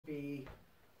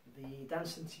the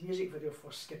dancing to music video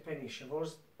for Skipinnish. I've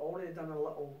already done a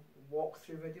little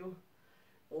walkthrough video,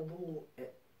 although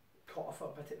it cut off a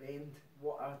bit at the end.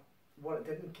 What it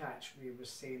didn't catch me was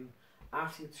saying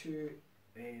after the two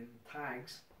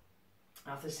tags,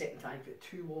 after the second tag, you've got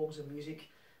 2 walls of music,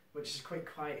 which is quite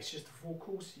quiet. It's just the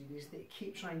vocals. You just need to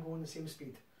keep trying going the same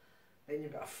speed. Then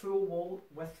you've got a full wall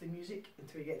with the music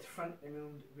until you get to front, and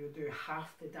we'll do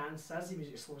half the dance as the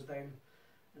music slows down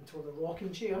until the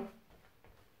rocking chair.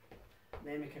 And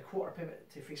then make a quarter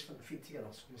pivot to face front and feet together.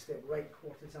 So we step right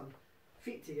quarter turn,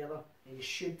 feet together, and you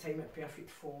should time it perfect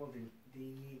for the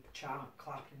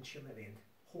clapping and cheering at the end,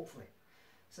 hopefully.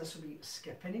 So this will be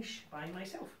Skipinnish by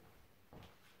myself.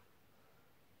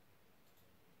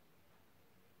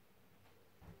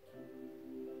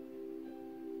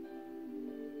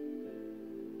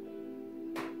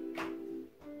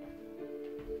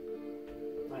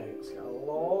 Now it's got a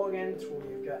long intro,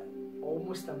 you've got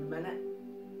almost a minute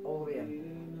all the way in.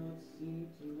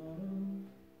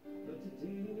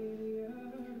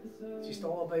 It's just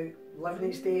all about living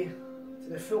each day to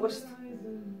the fullest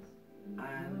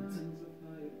and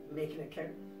making it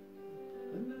count.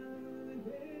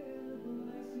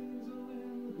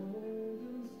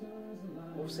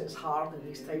 Obviously it's hard in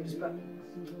these times, but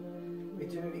we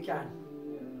do what we can.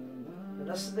 Now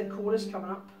this is the chorus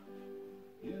coming up.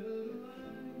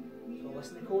 So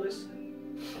listen to the chorus.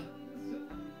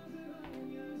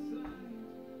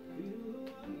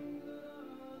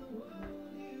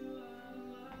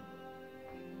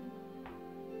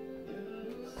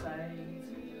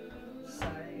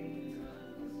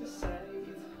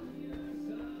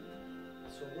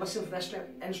 Listen for this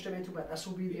instrumental bit, this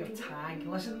will be your tag.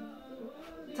 Listen.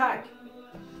 Tag.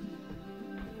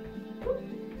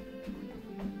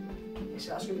 So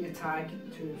that's going to be your tag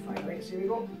 2 and 5. Right, so here we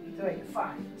go. Right,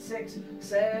 5, 6,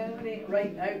 7, 8.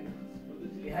 Right out.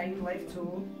 Behind left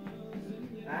toe.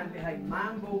 And behind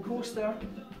mambo coaster.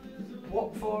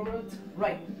 Walk forward.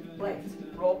 Right, left.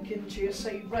 Rocking chair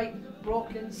side right.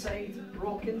 Rocking side.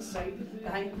 Rocking side.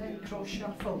 Behind then cross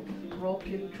shuffle.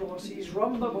 Rocking crosses.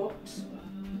 Rumba box.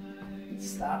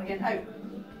 Start again, out,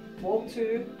 walk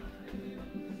 2,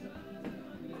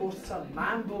 coaster,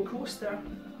 mambo coaster,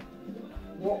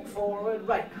 walk forward,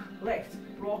 right, left,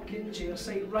 rocking chair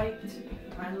side right,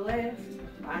 and left,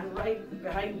 and right,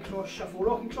 behind cross shuffle,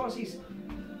 rocking crosses,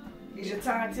 here's your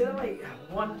tag to the right,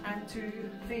 1 and 2,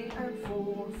 3 and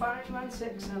 4, 5 and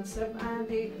 6 and 7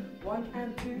 and 8, 1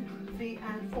 and 2, 3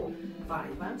 and 4,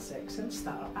 5 and 6 and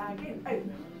start again, out.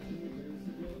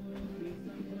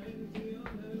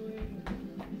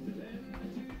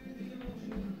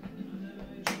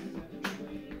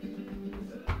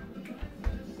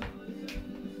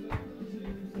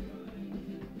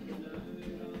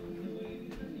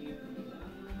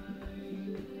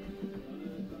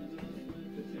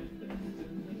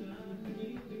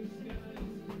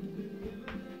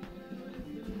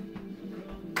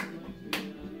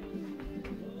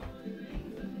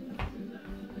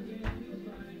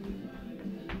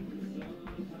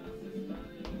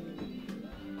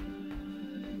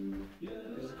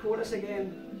 Chorus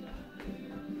again.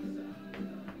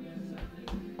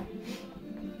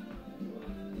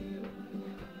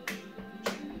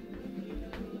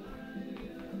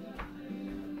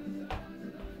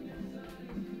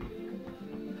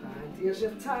 And here's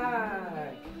your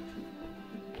tag.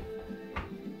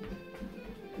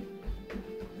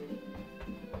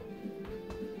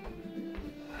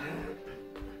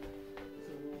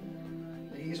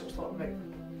 Here's what I'm talking about.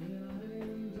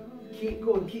 Keep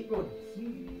going, keep going.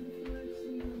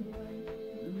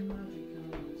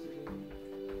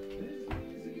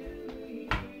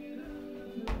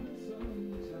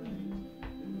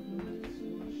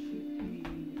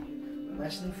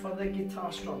 Listening for the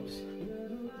guitar strums.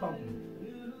 Bum,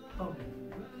 bum,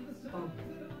 bum,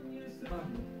 bum.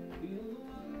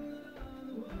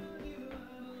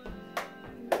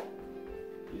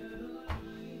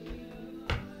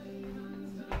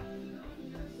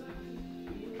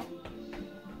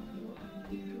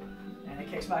 And it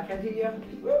kicks back in here.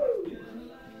 Woo!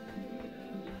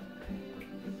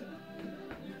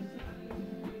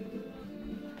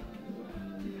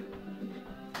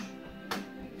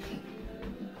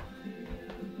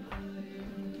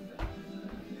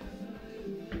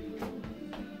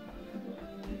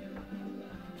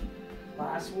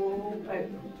 Last wall out.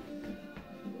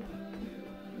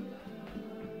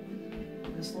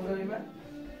 And slow down a bit.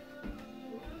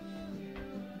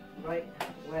 Right,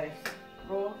 left,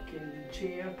 rocking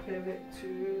chair, pivot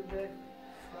to the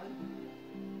front.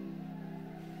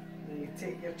 Then you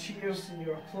take your cheers and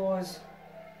your applause.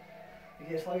 It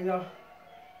gets louder.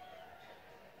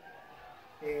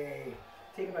 Hey,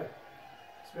 take a bow.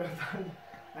 Well done.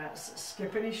 That's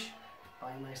Skipinnish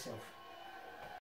by myself.